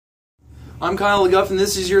I'm Kyle LeGuff, and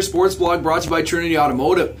this is your sports blog brought to you by Trinity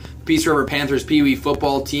Automotive. The Peace River Panthers Pee Wee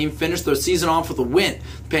football team finished their season off with a win.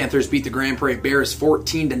 The Panthers beat the Grand Prairie Bears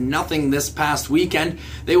 14-0 this past weekend.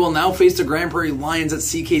 They will now face the Grand Prairie Lions at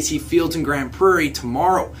CKC Fields in Grand Prairie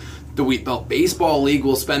tomorrow. The Wheatbelt Baseball League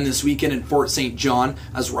will spend this weekend in Fort St. John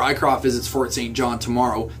as Rycroft visits Fort St. John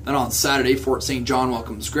tomorrow. Then on Saturday, Fort St. John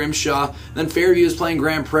welcomes Grimshaw. Then Fairview is playing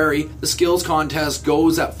Grand Prairie. The skills contest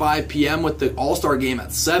goes at 5 p.m. with the All-Star game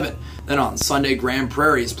at 7. Then on Sunday, Grand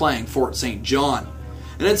Prairie is playing Fort St. John.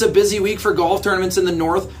 And it's a busy week for golf tournaments in the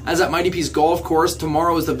north, as at Mighty Peace Golf Course,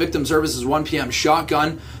 tomorrow is the Victim Services 1 p.m.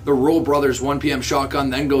 Shotgun. The Roll Brothers 1 p.m.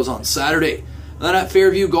 Shotgun then goes on Saturday. Then at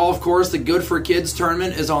Fairview Golf Course, the Good for Kids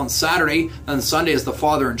tournament is on Saturday, and Sunday is the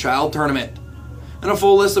Father and Child tournament. And a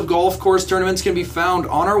full list of golf course tournaments can be found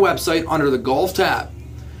on our website under the Golf tab.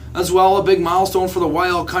 As well, a big milestone for the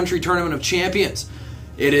Wild Country Tournament of Champions.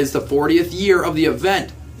 It is the 40th year of the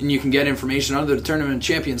event, and you can get information under the Tournament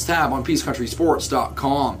Champions tab on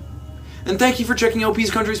PeaceCountrySports.com. And thank you for checking out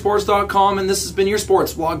PeaceCountrySports.com, and this has been your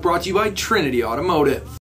sports blog brought to you by Trinity Automotive.